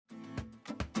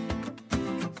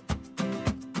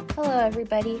Hello,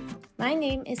 everybody. My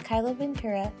name is Kyla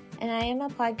Ventura, and I am a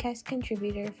podcast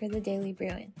contributor for the Daily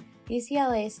Bruin,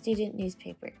 UCLA's student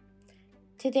newspaper.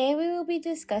 Today, we will be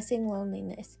discussing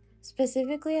loneliness,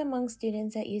 specifically among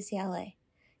students at UCLA.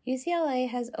 UCLA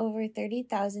has over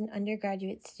 30,000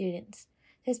 undergraduate students.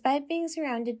 Despite being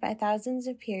surrounded by thousands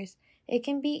of peers, it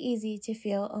can be easy to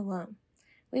feel alone.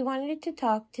 We wanted to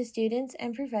talk to students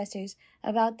and professors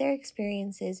about their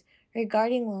experiences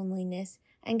regarding loneliness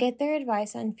and get their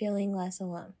advice on feeling less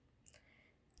alone.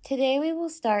 Today we will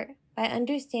start by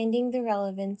understanding the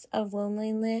relevance of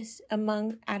loneliness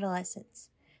among adolescents,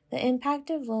 the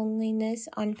impact of loneliness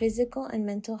on physical and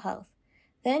mental health,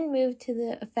 then move to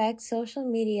the effect social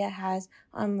media has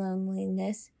on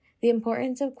loneliness, the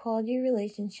importance of quality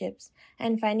relationships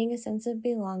and finding a sense of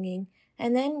belonging,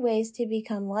 and then ways to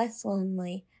become less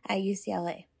lonely at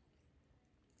UCLA.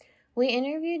 We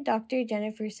interviewed Dr.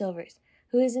 Jennifer Silvers,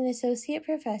 who is an associate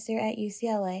professor at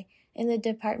UCLA in the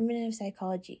Department of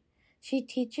Psychology. She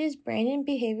teaches brain and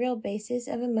behavioral basis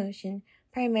of emotion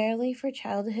primarily for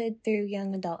childhood through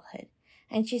young adulthood,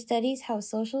 and she studies how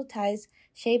social ties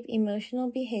shape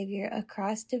emotional behavior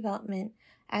across development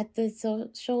at the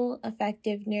Social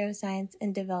Affective Neuroscience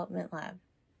and Development Lab.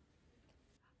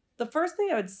 The first thing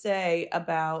I would say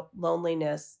about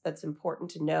loneliness that's important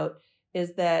to note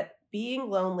is that being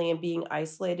lonely and being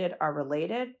isolated are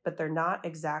related, but they're not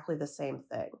exactly the same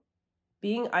thing.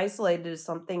 Being isolated is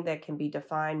something that can be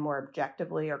defined more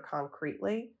objectively or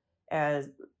concretely as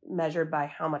measured by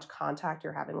how much contact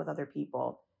you're having with other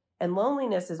people. And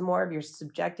loneliness is more of your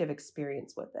subjective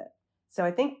experience with it. So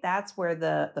I think that's where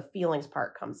the feelings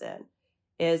part comes in,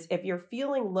 is if you're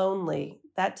feeling lonely,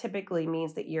 that typically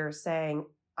means that you're saying,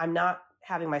 I'm not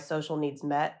having my social needs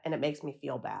met and it makes me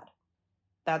feel bad.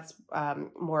 That's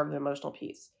more of the emotional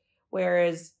piece.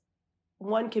 Whereas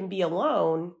one can be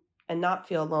alone and not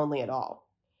feel lonely at all.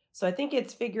 So I think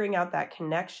it's figuring out that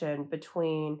connection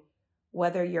between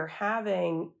whether you're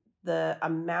having the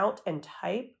amount and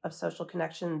type of social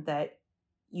connection that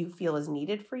you feel is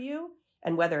needed for you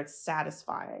and whether it's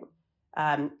satisfying.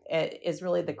 It is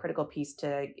really the critical piece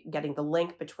to getting the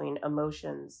link between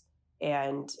emotions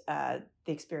and the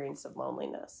experience of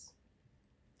loneliness.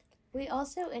 We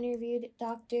also interviewed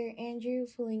Dr. Andrew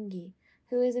Fulingi,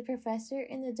 who is a professor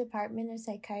in the Department of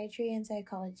Psychiatry and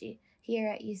Psychology here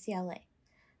at UCLA.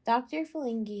 Dr.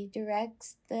 Fulingi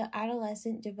directs the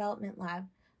Adolescent Development Lab,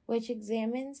 which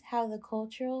examines how the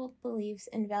cultural beliefs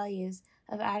and values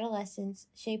of adolescents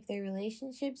shape their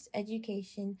relationships,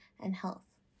 education, and health.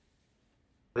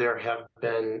 There have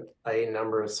been a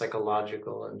number of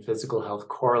psychological and physical health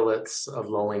correlates of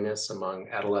loneliness among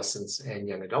adolescents and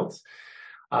young adults.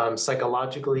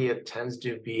 Psychologically, it tends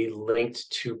to be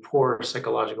linked to poor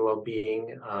psychological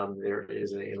well-being. There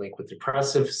is a link with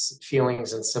depressive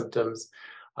feelings and symptoms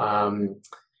and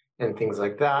things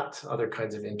like that, other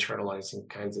kinds of internalizing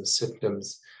kinds of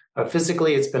symptoms.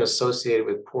 Physically, it's been associated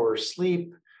with poor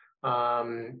sleep,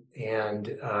 and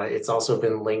it's also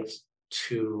been linked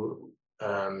to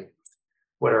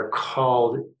what are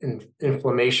called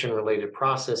inflammation-related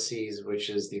processes,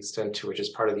 which is the extent to which is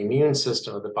part of the immune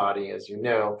system of the body, as you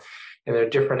know. And there are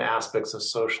different aspects of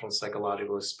social and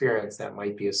psychological experience that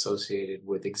might be associated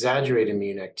with exaggerated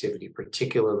immune activity,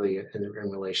 particularly in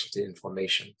relation to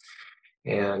inflammation.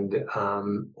 And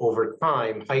over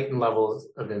time, heightened levels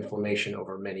of inflammation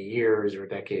over many years or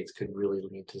decades could really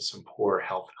lead to some poor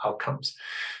health outcomes.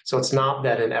 So it's not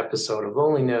that an episode of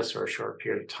loneliness or a short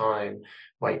period of time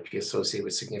might be associated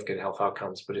with significant health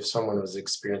outcomes, but if someone was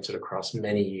experiencing it across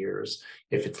many years,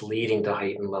 if it's leading to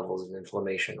heightened levels of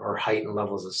inflammation or heightened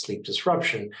levels of sleep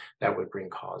disruption, that would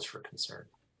bring cause for concern.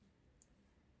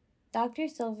 Dr.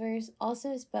 Silvers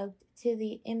also spoke to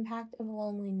the impact of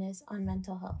loneliness on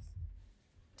mental health.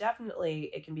 Definitely,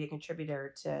 it can be a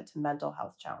contributor to mental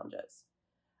health challenges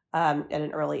at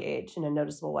an early age in a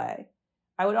noticeable way.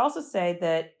 I would also say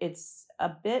that it's a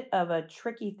bit of a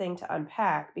tricky thing to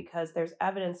unpack because there's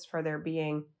evidence for there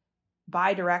being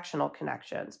bidirectional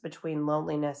connections between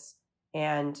loneliness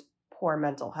and poor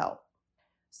mental health.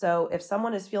 So if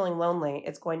someone is feeling lonely,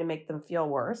 it's going to make them feel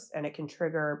worse and it can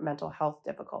trigger mental health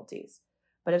difficulties.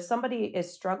 But if somebody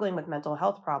is struggling with mental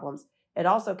health problems, it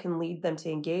also can lead them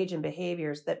to engage in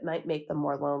behaviors that might make them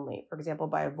more lonely. For example,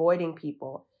 by avoiding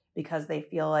people because they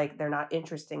feel like they're not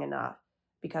interesting enough,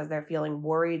 because they're feeling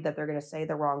worried that they're going to say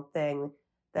the wrong thing,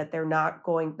 that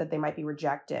they might be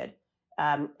rejected.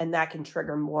 And that can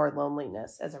trigger more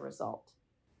loneliness as a result.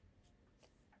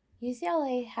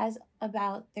 UCLA has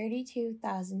about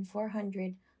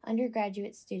 32,400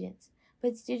 undergraduate students,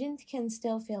 but students can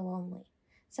still feel lonely.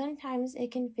 Sometimes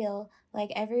it can feel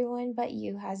like everyone but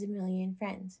you has a million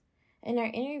friends. In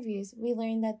our interviews, we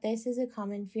learned that this is a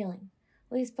common feeling.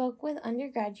 We spoke with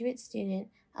undergraduate student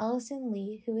Allison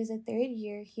Lee, who is a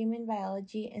third-year human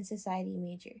biology and society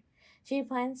major. She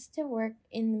plans to work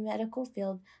in the medical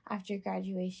field after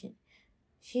graduation.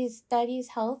 She studies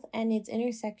health and its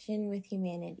intersection with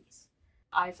humanities.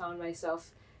 I found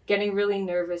myself getting really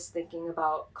nervous thinking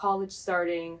about college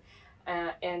starting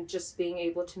and just being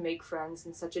able to make friends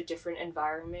in such a different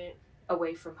environment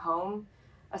away from home,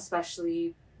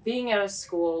 especially being at a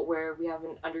school where we have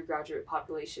an undergraduate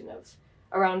population of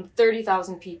around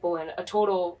 30,000 people and a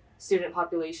total student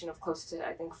population of close to,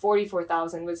 I think,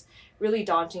 44,000 was really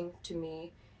daunting to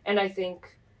me. And I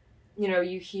think,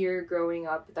 you hear growing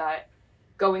up that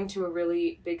going to a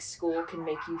really big school can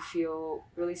make you feel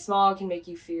really small, can make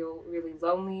you feel really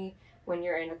lonely when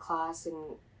you're in a class and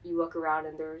you look around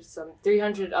and there's some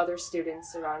 300 other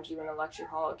students around you in a lecture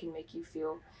hall. It can make you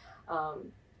feel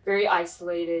very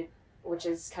isolated, which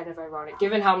is kind of ironic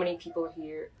given how many people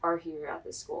are here at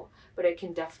this school. But it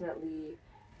can definitely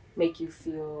make you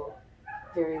feel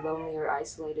very lonely or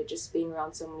isolated just being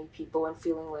around so many people and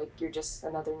feeling like you're just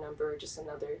another number, just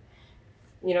another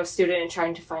student and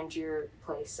trying to find your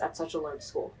place at such a large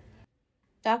school.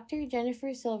 Dr.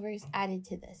 Jennifer Silvers added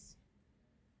to this.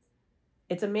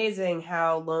 It's amazing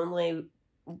how lonely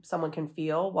someone can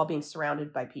feel while being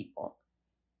surrounded by people.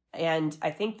 And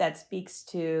I think that speaks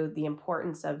to the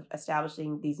importance of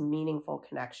establishing these meaningful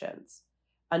connections.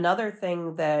 Another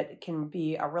thing that can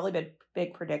be a really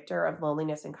big predictor of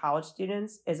loneliness in college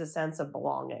students is a sense of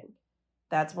belonging.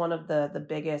 That's one of the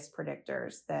biggest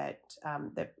predictors that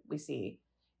we see,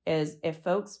 is if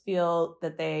folks feel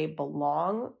that they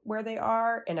belong where they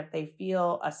are, and if they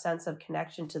feel a sense of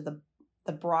connection to the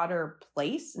broader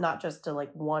place, not just to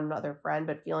like one other friend,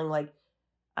 but feeling like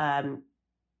I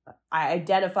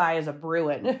identify as a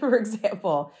Bruin, for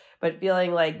example, but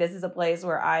feeling like this is a place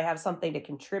where I have something to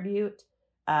contribute.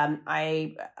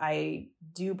 I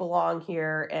do belong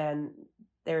here, and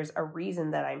there's a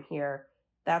reason that I'm here.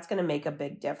 That's going to make a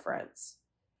big difference.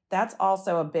 That's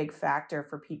also a big factor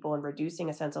for people in reducing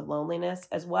a sense of loneliness,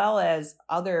 as well as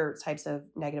other types of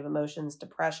negative emotions,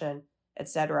 depression,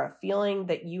 etc. Feeling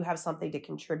that you have something to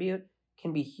contribute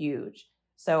can be huge.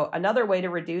 So another way to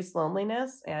reduce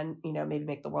loneliness and, maybe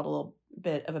make the world a little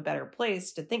bit of a better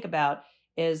place to think about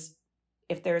is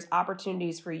if there's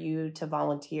opportunities for you to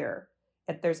volunteer,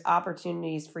 if there's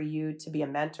opportunities for you to be a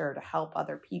mentor, to help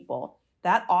other people.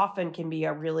 That often can be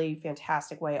a really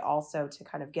fantastic way also to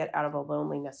kind of get out of a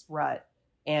loneliness rut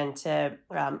and to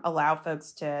allow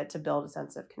folks to build a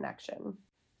sense of connection.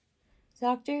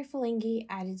 Dr. Felingi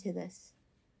added to this.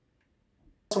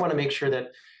 I also want to make sure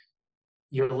that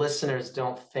your listeners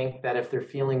don't think that if they're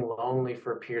feeling lonely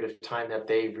for a period of time that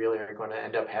they really are going to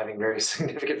end up having very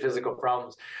significant physical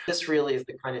problems. This really is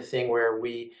the kind of thing where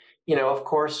we, of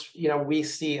course, we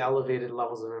see elevated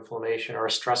levels of inflammation or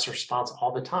a stress response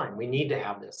all the time. We need to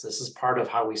have this. This is part of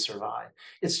how we survive.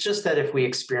 It's just that if we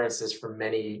experience this for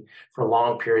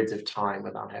long periods of time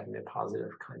without having the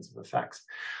positive kinds of effects.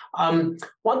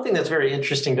 One thing that's very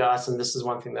interesting to us, and this is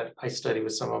one thing that I study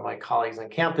with some of my colleagues on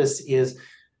campus, is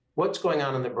what's going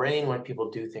on in the brain when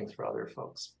people do things for other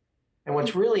folks. And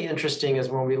what's really interesting is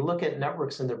when we look at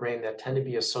networks in the brain that tend to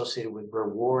be associated with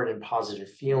reward and positive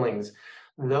feelings,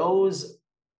 those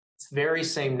very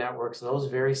same networks, those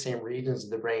very same regions of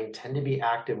the brain tend to be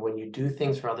active when you do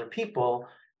things for other people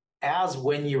as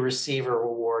when you receive a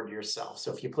reward yourself.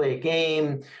 So if you play a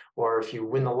game or if you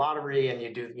win the lottery and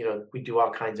you do, we do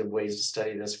all kinds of ways to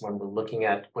study this when we're looking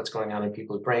at what's going on in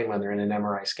people's brain when they're in an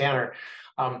MRI scanner.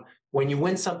 When you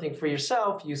win something for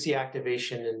yourself, you see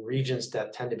activation in regions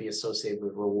that tend to be associated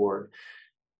with reward.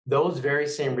 Those very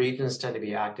same regions tend to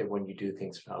be active when you do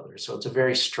things for others. So it's a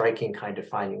very striking kind of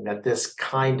finding that this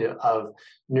kind of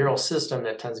neural system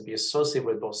that tends to be associated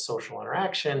with both social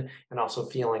interaction and also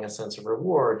feeling a sense of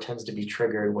reward tends to be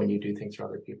triggered when you do things for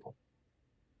other people.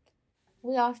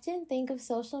 We often think of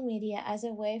social media as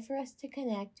a way for us to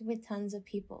connect with tons of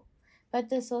people. But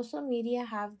does social media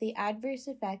have the adverse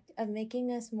effect of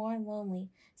making us more lonely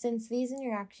since these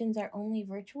interactions are only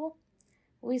virtual?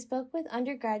 We spoke with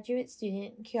undergraduate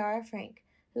student Kiara Frank,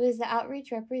 who is the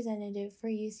outreach representative for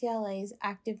UCLA's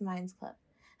Active Minds Club,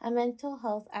 a mental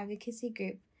health advocacy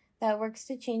group that works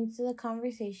to change the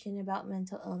conversation about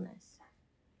mental illness.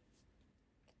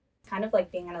 Kind of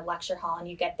like being in a lecture hall and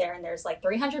you get there and there's like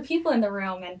 300 people in the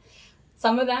room, and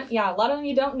some of them, a lot of them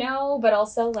you don't know, but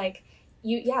also like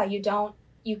you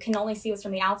can only see what's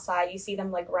from the outside. You see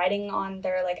them like writing on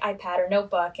their like iPad or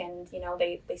notebook, and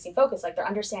they seem focused, like they're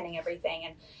understanding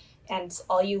everything, and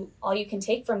all you can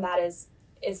take from that is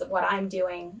what I'm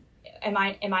doing am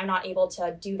I not able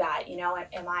to do that?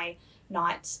 Am I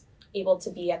not able to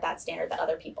be at that standard that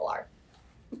other people are?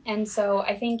 And so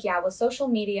I think, with social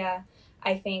media,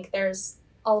 I think there's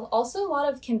also a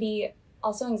lot of can be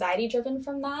also anxiety driven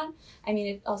from that. I mean,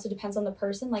 it also depends on the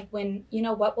person. Like when,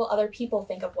 what will other people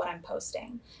think of what I'm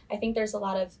posting? I think there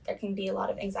can be a lot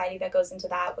of anxiety that goes into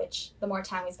that, which the more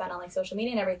time we spend on like social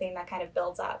media and everything, that kind of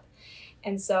builds up.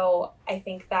 And so I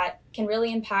think that can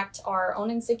really impact our own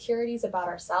insecurities about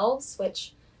ourselves,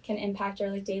 which can impact our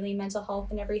like daily mental health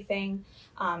and everything.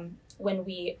 When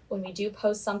we do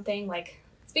post something, like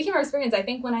speaking of our experience, I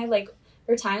think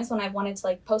there are times when I've wanted to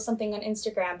like post something on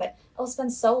Instagram, but I'll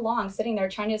spend so long sitting there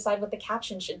trying to decide what the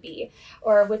caption should be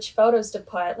or which photos to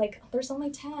put. Like, there's only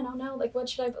 10. Oh no, like what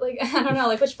should I put? Like, I don't know,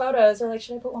 like which photos, or like,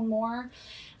 should I put one more?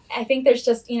 I think there's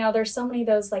just, there's so many of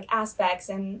those like aspects.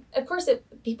 And of course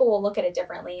people will look at it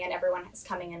differently, and everyone is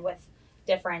coming in with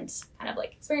different kind of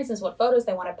like experiences, what photos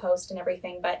they want to post and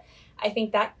everything. But I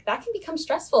think that can become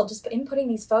stressful, just inputting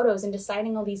these photos and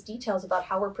deciding all these details about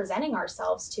how we're presenting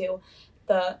ourselves to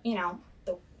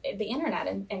the internet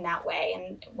in that way,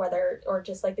 and whether, or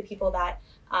just like the people that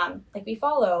like we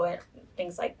follow and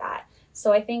things like that.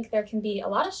 So I think there can be a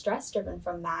lot of stress driven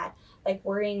from that, like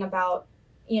worrying about,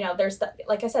 there's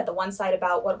like I said, the one side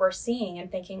about what we're seeing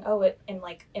and thinking,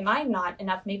 am I not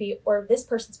enough maybe, or this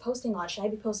person's posting a lot, should I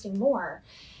be posting more?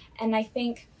 And I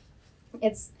think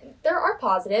there are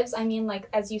positives. I mean, like,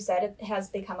 as you said, it has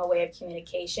become a way of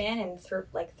communication, and through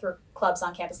clubs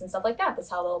on campus and stuff like that, that's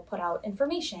how they'll put out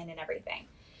information and everything.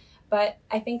 But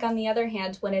I think on the other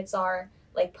hand, when it's our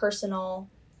like personal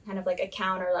kind of like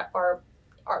account, or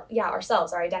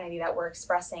ourselves, our identity that we're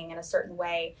expressing in a certain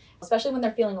way, especially when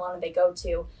they're feeling alone and they go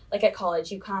to, like at college,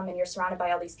 you come and you're surrounded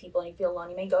by all these people and you feel alone,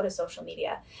 you may go to social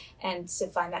media and to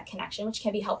find that connection, which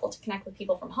can be helpful to connect with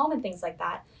people from home and things like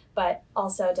that. But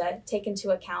also to take into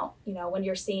account, when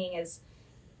you're seeing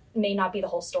may not be the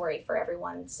whole story for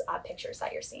everyone's pictures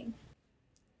that you're seeing.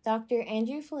 Dr.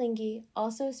 Andrew Felingi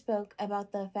also spoke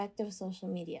about the effect of social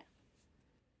media.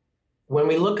 When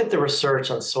we look at the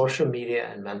research on social media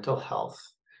and mental health,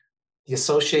 the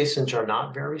associations are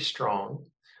not very strong,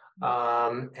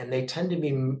 and they tend to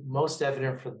be most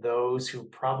evident for those who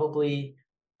probably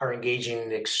are engaging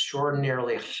in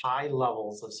extraordinarily high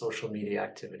levels of social media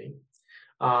activity.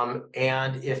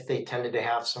 And if they tended to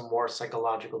have some more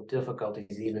psychological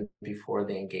difficulties even before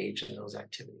they engage in those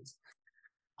activities.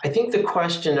 I think the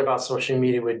question about social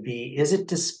media would be, is it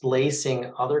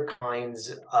displacing other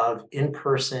kinds of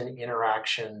in-person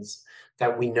interactions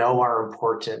that we know are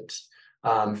important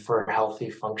for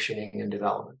healthy functioning and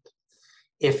development?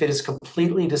 If it is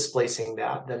completely displacing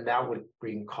that, then that would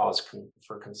bring cause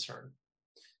for concern.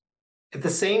 At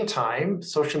the same time,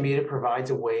 social media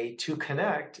provides a way to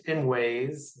connect in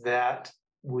ways that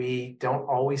we don't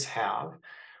always have.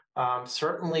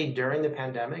 Certainly during the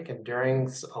pandemic and during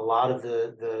a lot of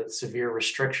the severe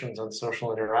restrictions on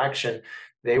social interaction,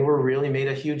 they really made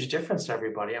a huge difference to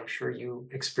everybody. I'm sure you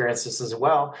experienced this as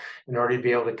well, in order to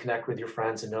be able to connect with your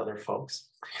friends and other folks.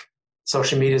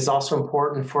 Social media is also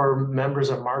important for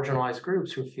members of marginalized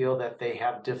groups who feel that they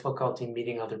have difficulty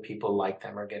meeting other people like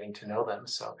them or getting to know them.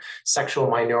 So sexual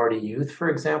minority youth, for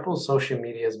example, social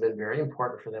media has been very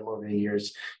important for them over the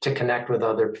years to connect with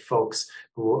other folks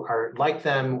who are like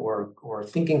them or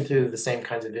thinking through the same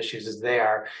kinds of issues as they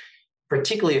are,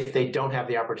 particularly if they don't have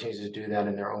the opportunity to do that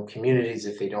in their own communities,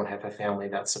 if they don't have a family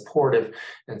that's supportive,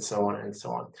 and so on and so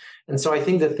on. And so I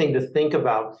think the thing to think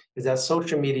about is that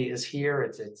social media is here.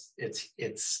 It's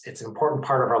an important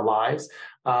part of our lives.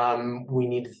 We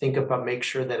need to think about, make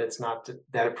sure that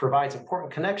that it provides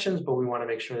important connections, but we want to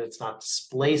make sure that it's not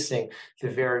displacing the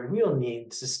very real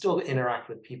need to still interact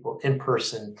with people in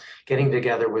person, getting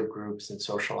together with groups and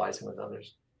socializing with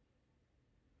others.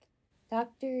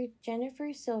 Dr.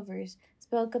 Jennifer Silvers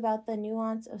spoke about the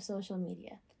nuance of social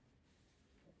media.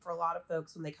 For a lot of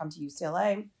folks, when they come to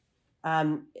UCLA,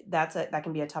 that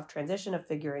can be a tough transition of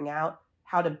figuring out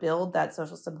how to build that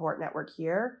social support network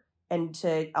here, and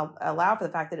to allow for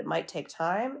the fact that it might take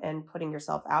time and putting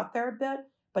yourself out there a bit,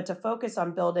 but to focus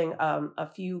on building a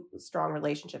few strong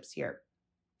relationships here.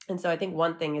 And so I think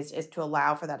one thing is to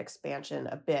allow for that expansion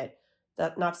a bit.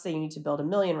 Not to say you need to build 1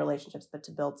 million relationships, but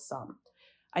to build some.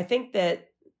 I think that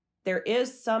there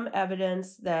is some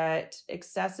evidence that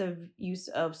excessive use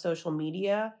of social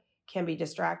media can be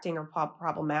distracting or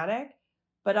problematic,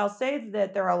 but I'll say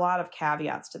that there are a lot of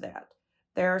caveats to that.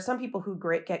 There are some people who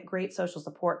get great social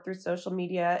support through social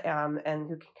media and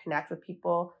who can connect with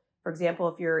people. For example,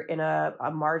 if you're in a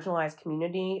marginalized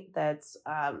community that's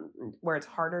where it's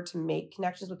harder to make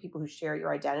connections with people who share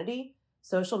your identity,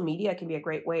 social media can be a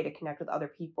great way to connect with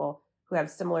other people who have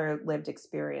similar lived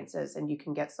experiences, and you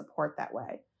can get support that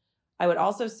way. I would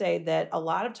also say that a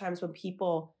lot of times when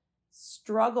people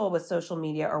struggle with social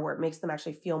media or where it makes them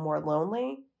actually feel more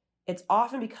lonely, it's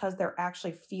often because they're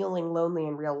actually feeling lonely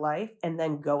in real life and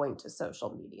then going to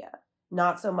social media.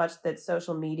 Not so much that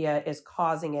social media is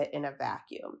causing it in a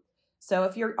vacuum. So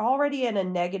if you're already in a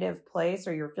negative place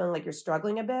or you're feeling like you're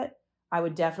struggling a bit, I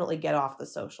would definitely get off the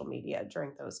social media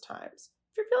during those times.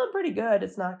 If you're feeling pretty good,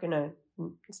 it's not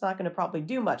gonna probably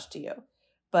do much to you.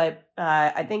 But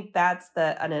I think that's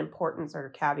an important sort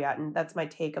of caveat, and that's my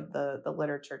take of the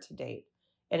literature to date.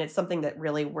 And it's something that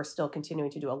really we're still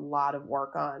continuing to do a lot of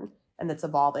work on, and that's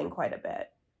evolving quite a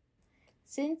bit.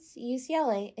 Since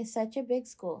UCLA is such a big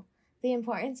school, the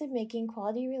importance of making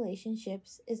quality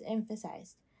relationships is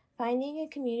emphasized. Finding a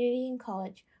community in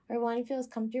college where one feels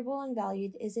comfortable and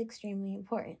valued is extremely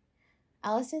important.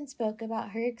 Allison spoke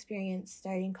about her experience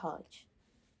starting college.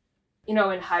 In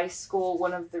high school,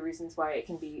 one of the reasons why it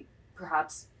can be,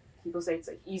 perhaps people say it's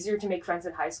like easier to make friends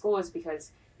in high school is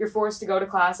because you're forced to go to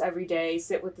class every day,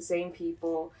 sit with the same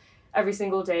people every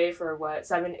single day for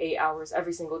 7-8 hours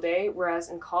every single day. Whereas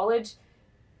in college,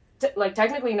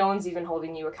 technically no one's even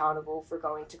holding you accountable for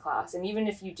going to class. And even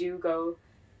if you do go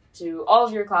to all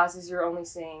of your classes, you're only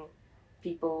seeing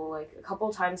people like a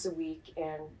couple times a week,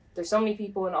 and there's so many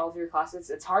people in all of your classes.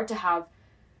 It's hard to have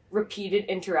repeated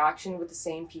interaction with the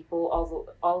same people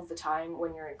all of the time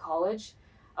when you're in college.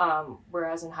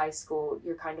 Whereas in high school,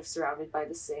 you're kind of surrounded by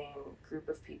the same group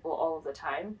of people all of the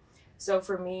time. So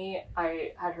for me,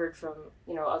 I had heard from,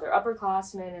 other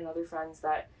upperclassmen and other friends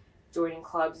that joining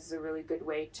clubs is a really good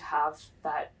way to have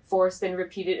that forced and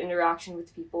repeated interaction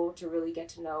with people to really get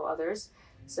to know others.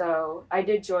 So I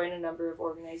did join a number of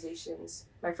organizations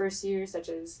my first year, such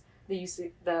as the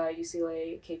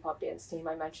UCLA K-pop dance team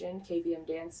I mentioned, KBM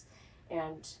Dance,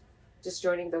 and just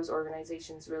joining those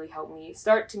organizations really helped me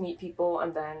start to meet people.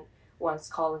 And then once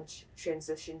college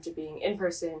transitioned to being in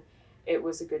person, it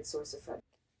was a good source of friends.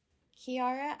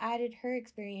 Kiara added her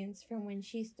experience from when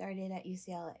she started at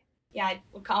UCLA. Yeah, I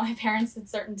would call my parents at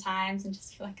certain times and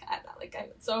just feel I'm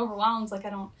so overwhelmed,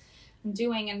 I'm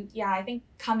doing. And yeah, I think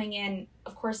coming in,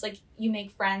 of course, you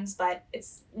make friends, but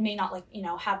it's may not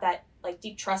have that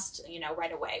deep trust,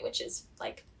 right away, which is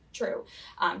true,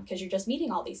 because you're just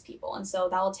meeting all these people. And so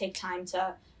that will take time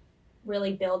to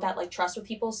really build that trust with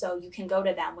people, so you can go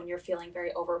to them when you're feeling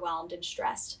very overwhelmed and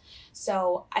stressed.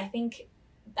 So I think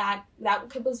that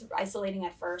was isolating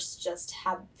at first, just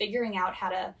figuring out how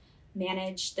to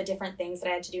manage the different things that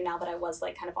I had to do now that I was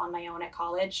kind of on my own at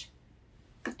college.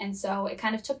 And so it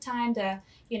kind of took time to,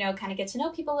 kind of get to know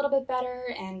people a little bit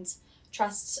better and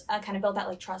trust, kind of build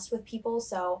that trust with people,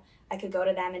 so I could go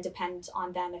to them and depend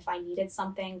on them if I needed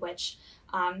something, which,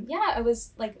 I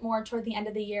was more toward the end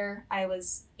of the year. I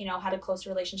was, had a close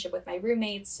relationship with my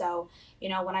roommates. So,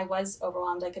 when I was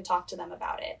overwhelmed, I could talk to them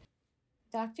about it.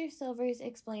 Dr. Silvers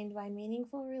explained why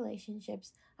meaningful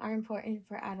relationships are important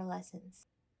for adolescents.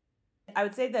 I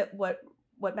would say that what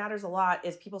matters a lot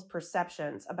is people's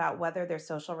perceptions about whether their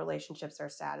social relationships are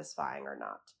satisfying or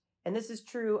not. And this is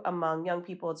true among young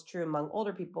people, it's true among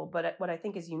older people, but what I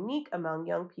think is unique among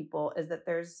young people is that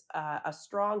there's a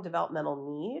strong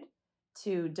developmental need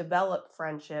to develop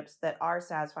friendships that are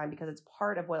satisfying, because it's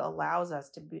part of what allows us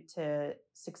to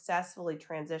successfully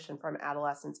transition from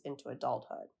adolescence into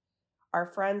adulthood. Our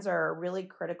friends are really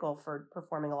critical for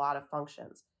performing a lot of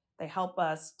functions. They help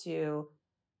us to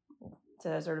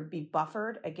sort of be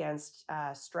buffered against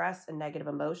stress and negative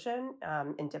emotion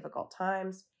in difficult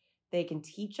times. They can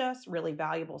teach us really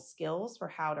valuable skills for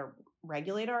how to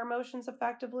regulate our emotions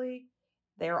effectively.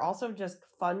 They are also just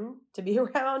fun to be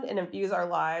around and infuse our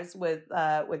lives with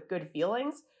good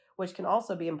feelings, which can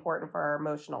also be important for our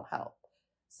emotional health.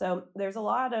 So there's a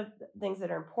lot of things that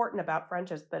are important about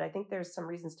friendships, but I think there's some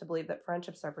reasons to believe that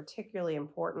friendships are particularly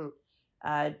important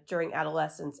during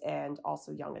adolescence and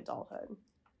also young adulthood.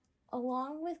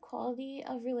 Along with quality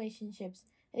of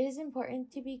relationships, it is important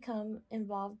to become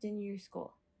involved in your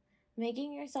school.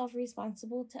 Making yourself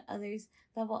responsible to others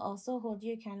that will also hold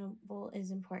you accountable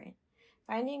is important.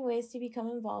 Finding ways to become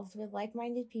involved with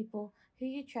like-minded people who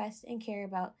you trust and care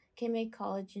about can make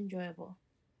college enjoyable.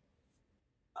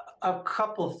 A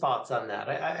couple of thoughts on that.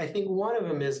 I think one of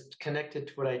them is connected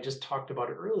to what I just talked about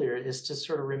earlier, is to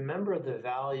sort of remember the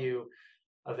value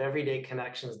of everyday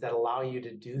connections that allow you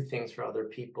to do things for other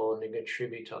people and to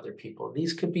contribute to other people.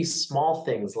 These could be small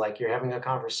things like you're having a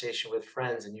conversation with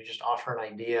friends and you just offer an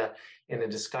idea in a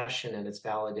discussion and it's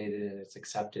validated and it's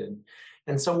accepted.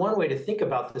 And so one way to think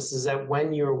about this is that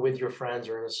when you're with your friends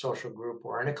or in a social group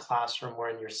or in a classroom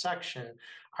or in your section,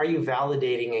 are you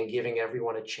validating and giving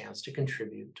everyone a chance to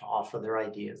contribute, to offer their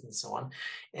ideas and so on?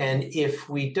 And if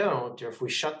we don't, or if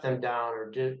we shut them down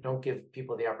or don't give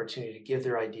people the opportunity to give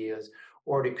their ideas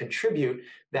or to contribute,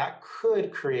 that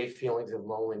could create feelings of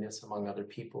loneliness among other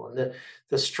people. And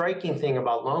the striking thing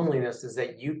about loneliness is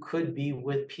that you could be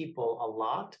with people a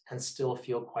lot and still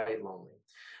feel quite lonely.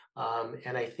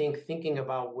 And I think thinking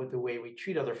about the way we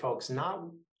treat other folks, not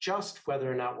just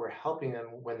whether or not we're helping them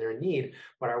when they're in need,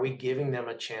 but are we giving them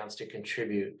a chance to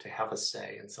contribute, to have a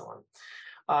say, and so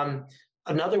on.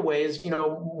 Another way is,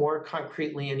 more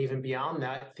concretely and even beyond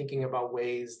that, thinking about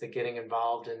ways that getting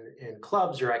involved in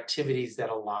clubs or activities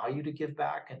that allow you to give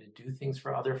back and to do things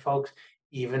for other folks,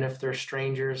 even if they're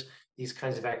strangers. These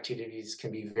kinds of activities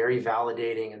can be very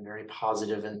validating and very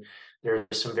positive, and there are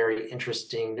some very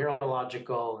interesting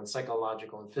neurological and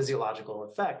psychological and physiological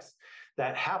effects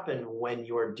that happen when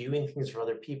you're doing things for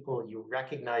other people, you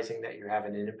recognizing that you're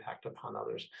having an impact upon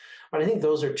others. But I think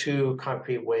those are two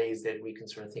concrete ways that we can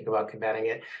sort of think about combating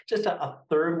it. Just a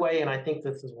third way, and I think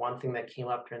this is one thing that came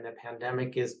up during the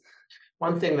pandemic, is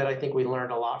one thing that I think we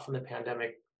learned a lot from the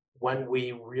pandemic when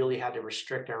we really had to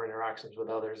restrict our interactions with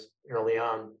others early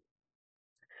on,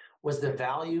 was the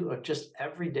value of just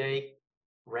everyday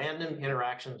random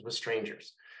interactions with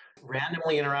strangers.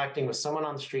 Randomly interacting with someone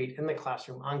on the street, in the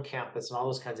classroom, on campus, and all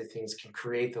those kinds of things can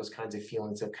create those kinds of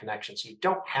feelings of connection. So you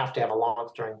don't have to have a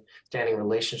long-standing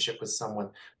relationship with someone,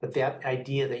 but that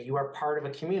idea that you are part of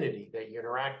a community, that you're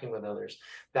interacting with others,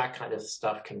 that kind of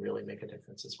stuff can really make a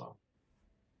difference as well.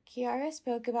 Kiara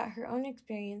spoke about her own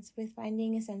experience with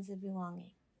finding a sense of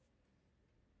belonging.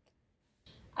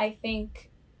 I think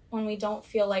when we don't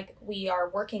feel like we are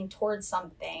working towards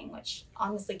something, which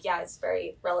honestly, is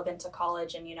very relevant to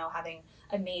college and, having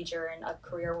a major and a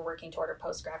career we're working toward or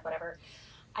post-grad, whatever.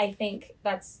 I think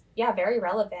that's, very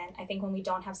relevant. I think when we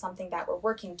don't have something that we're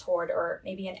working toward or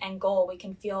maybe an end goal, we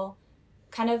can feel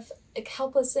kind of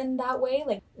helpless in that way,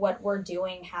 like what we're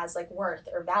doing has like worth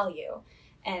or value.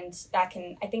 And that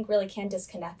can, I think, really can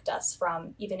disconnect us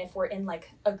from, even if we're in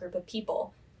like a group of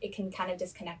people, it can kind of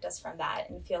disconnect us from that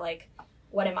and feel like,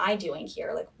 what am I doing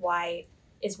here? Like, why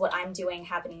is what I'm doing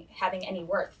having any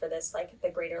worth for this, like the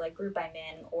greater like group I'm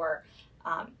in, or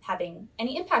having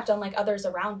any impact on like others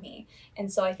around me?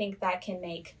 And so I think that can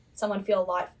make someone feel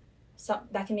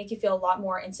that can make you feel a lot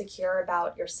more insecure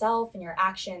about yourself and your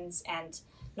actions, and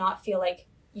not feel like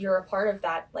you're a part of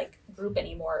that like group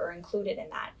anymore or included in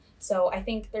that. So I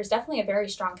think there's definitely a very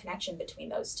strong connection between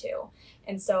those two.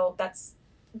 And so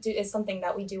is something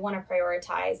that we do want to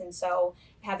prioritize. And so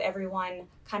have everyone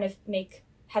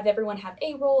have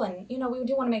a role, and we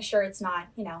do want to make sure it's not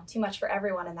too much for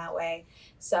everyone in that way.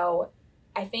 So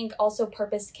I think also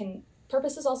purpose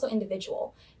is also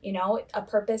individual. A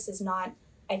purpose is not,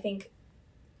 I think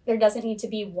there doesn't need to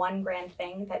be one grand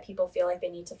thing that people feel like they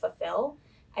need to fulfill.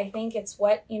 I think it's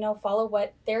what follow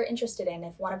what they're interested in.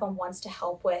 If one of them wants to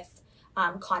help with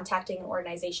contacting an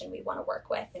organization we want to work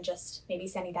with and just maybe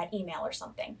sending that email or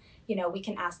something, we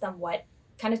can ask them what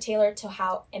kind of tailored to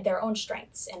how and their own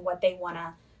strengths and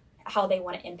how they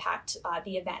want to impact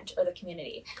the event or the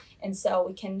community. And so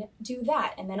we can do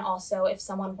that. And then also if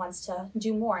someone wants to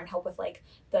do more and help with like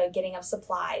the getting of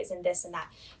supplies and this and that.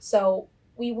 So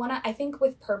we want to, I think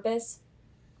with purpose,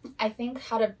 I think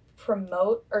how to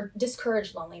promote or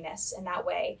discourage loneliness in that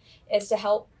way is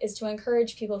to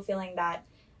encourage people feeling that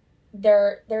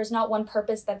there's not one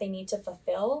purpose that they need to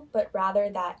fulfill, but rather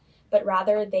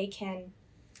they can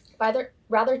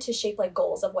rather to shape like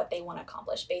goals of what they want to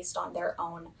accomplish based on their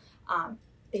own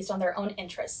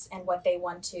interests and what they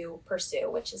want to pursue,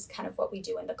 which is kind of what we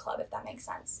do in the club, if that makes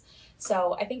sense.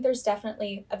 So I think there's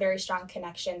definitely a very strong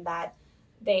connection that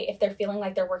if they're feeling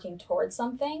like they're working towards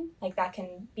something, like that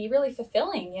can be really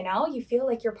fulfilling, you feel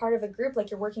like you're part of a group,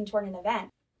 like you're working toward an event.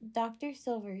 Dr.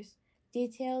 Silvers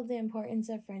detailed the importance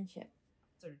of friendship.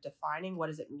 Sort of defining what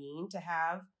does it mean to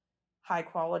have high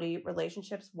quality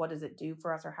relationships? What does it do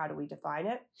for us, or how do we define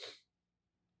it?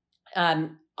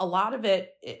 A lot of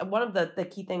it, one of the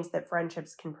key things that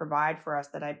friendships can provide for us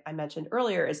that I mentioned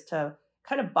earlier is to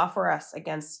kind of buffer us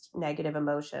against negative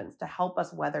emotions, to help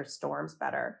us weather storms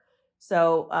better.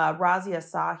 So Razia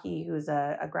Sahi, who's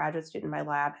a graduate student in my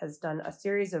lab, has done a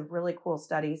series of really cool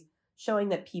studies showing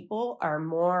that people are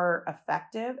more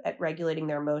effective at regulating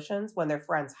their emotions when their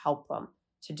friends help them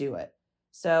to do it.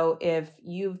 So if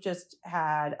you've just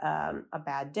had a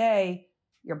bad day,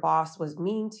 your boss was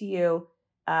mean to you,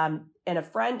 and a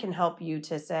friend can help you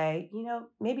to say,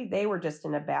 maybe they were just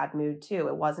in a bad mood too.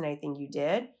 It wasn't anything you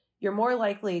did. You're more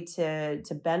likely to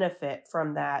benefit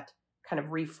from that kind of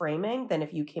reframing than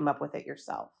if you came up with it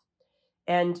yourself.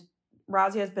 And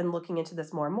Razia has been looking into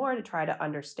this more and more to try to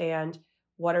understand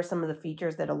what are some of the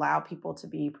features that allow people to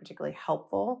be particularly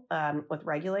helpful with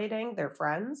regulating their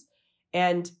friends.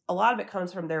 And a lot of it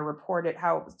comes from their reported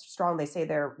how strong they say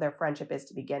their friendship is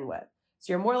to begin with.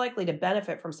 So you're more likely to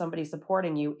benefit from somebody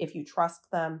supporting you if you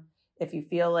trust them, if you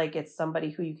feel like it's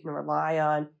somebody who you can rely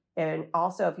on, and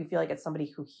also if you feel like it's somebody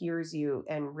who hears you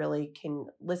and really can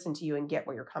listen to you and get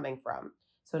where you're coming from.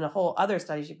 So in a whole other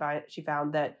study, she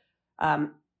found that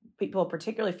people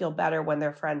particularly feel better when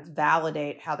their friends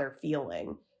validate how they're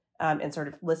feeling and sort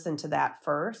of listen to that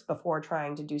first before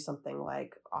trying to do something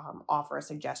like offer a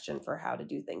suggestion for how to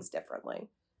do things differently.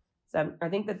 So I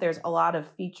think that there's a lot of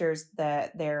features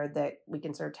that we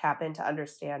can sort of tap in to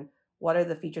understand what are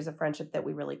the features of friendship that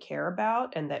we really care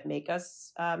about and that make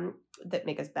us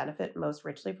benefit most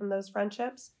richly from those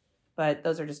friendships. But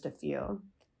those are just a few.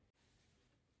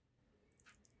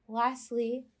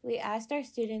 Lastly, we asked our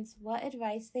students what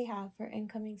advice they have for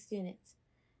incoming students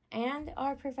and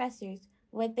our professors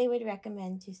what they would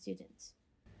recommend to students.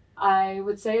 I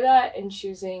would say that in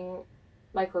choosing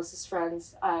my closest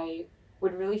friends, I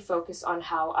would really focus on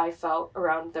how I felt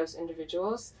around those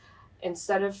individuals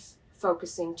instead of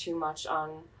focusing too much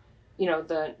on,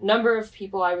 the number of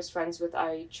people I was friends with.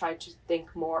 I tried to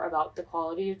think more about the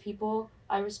quality of people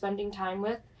I was spending time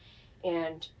with.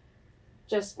 And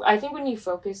I think when you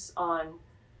focus on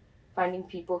finding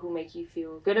people who make you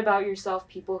feel good about yourself,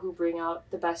 people who bring out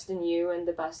the best in you and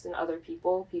the best in other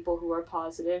people who are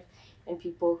positive, and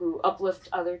people who uplift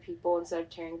other people instead of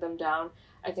tearing them down.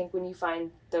 I think when you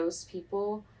find those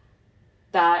people,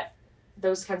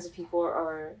 those kinds of people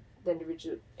are the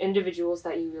individuals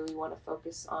that you really want to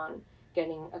focus on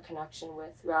getting a connection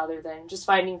with, rather than just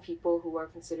finding people who are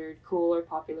considered cool or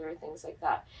popular or things like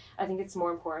that. I think it's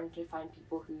more important to find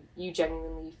people who you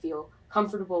genuinely feel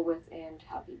comfortable with and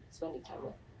happy spending time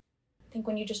with. I think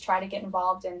when you just try to get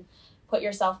involved and put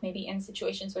yourself maybe in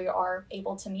situations where you are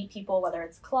able to meet people, whether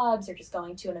it's clubs or just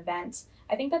going to an event,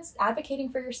 I think that's advocating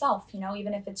for yourself,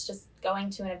 even if it's just going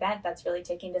to an event, that's really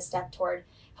taking the step toward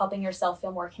helping yourself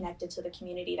feel more connected to the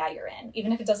community that you're in,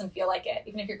 even if it doesn't feel like it,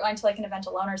 even if you're going to like an event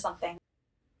alone or something.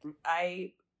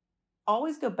 I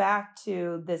always go back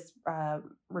to this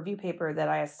review paper that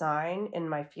I assign in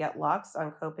my Fiat Lux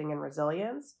on coping and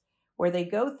resilience, where they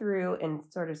go through and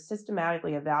sort of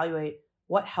systematically evaluate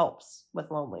what helps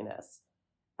with loneliness.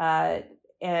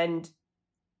 And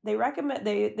they recommend,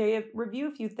 they review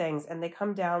a few things and they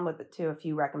come down to a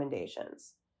few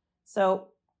recommendations. So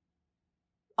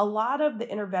a lot of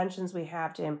the interventions we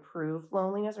have to improve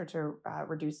loneliness or to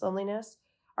reduce loneliness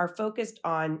are focused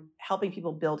on helping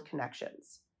people build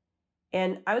connections.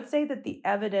 And I would say that the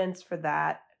evidence for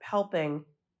that helping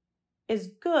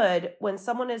is good when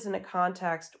someone is in a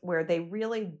context where they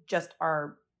really just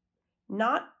are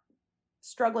not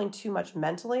struggling too much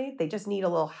mentally. They just need a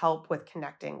little help with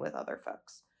connecting with other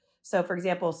folks. So for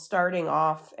example, starting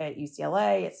off at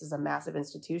UCLA, this is a massive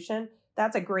institution.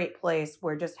 That's a great place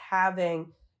where just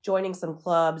joining some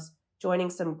clubs, joining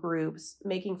some groups,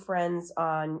 making friends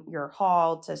on your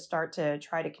hall to start to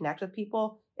try to connect with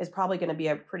people is probably going to be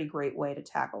a pretty great way to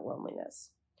tackle loneliness.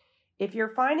 If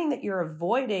you're finding that you're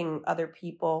avoiding other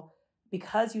people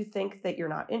because you think that you're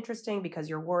not interesting, because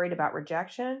you're worried about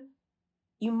rejection,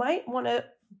 you might want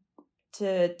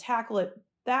to tackle it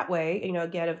that way,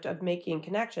 again, of making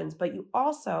connections. But you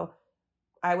also,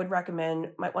 I would recommend,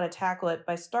 might want to tackle it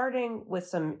by starting with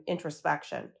some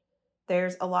introspection.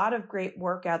 There's a lot of great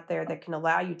work out there that can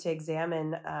allow you to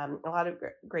examine, a lot of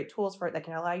great tools for it that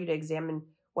can allow you to examine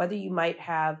whether you might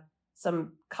have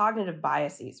some cognitive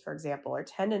biases, for example, or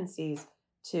tendencies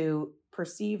to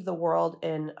perceive the world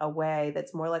in a way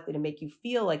that's more likely to make you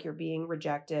feel like you're being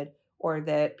rejected or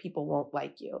that people won't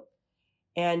like you.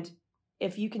 And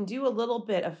if you can do a little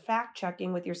bit of fact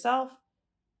checking with yourself,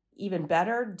 even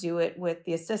better, do it with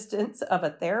the assistance of a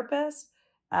therapist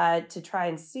to try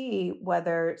and see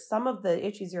whether some of the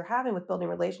issues you're having with building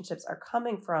relationships are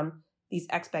coming from these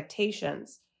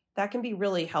expectations. That can be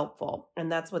really helpful.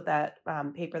 And that's what that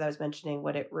paper that I was mentioning,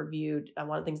 what it reviewed,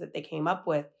 one of the things that they came up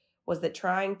with was that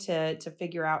trying to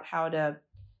figure out how to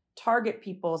target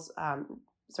people's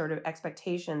sort of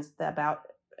expectations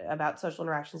about social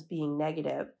interactions being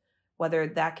negative, whether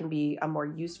that can be a more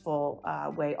useful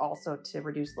way also to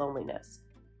reduce loneliness.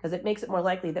 Because it makes it more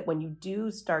likely that when you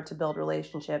do start to build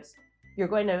relationships, you're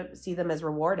going to see them as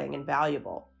rewarding and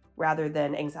valuable rather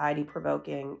than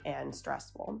anxiety-provoking and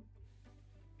stressful.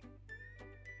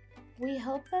 We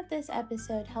hope that this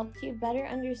episode helped you better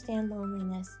understand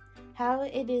loneliness, how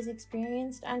it is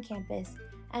experienced on campus,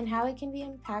 and how it can be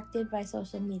impacted by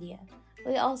social media.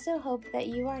 We also hope that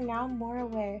you are now more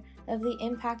aware of the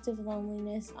impact of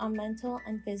loneliness on mental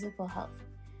and physical health.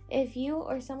 If you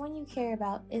or someone you care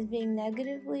about is being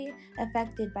negatively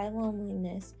affected by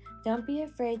loneliness, don't be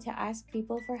afraid to ask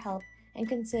people for help and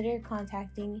consider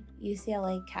contacting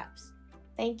UCLA CAPS.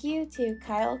 Thank you to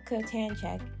Kyle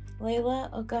Kotanchek,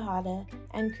 Layla Okahata,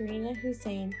 and Karina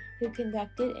Hussein who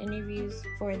conducted interviews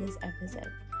for this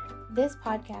episode. This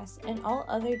podcast and all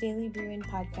other Daily Bruin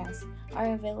podcasts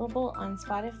are available on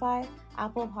Spotify,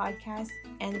 Apple Podcasts,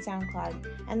 and SoundCloud,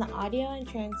 and the audio and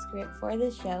transcript for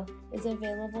this show is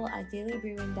available at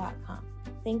dailybruin.com.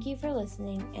 Thank you for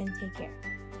listening and take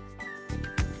care.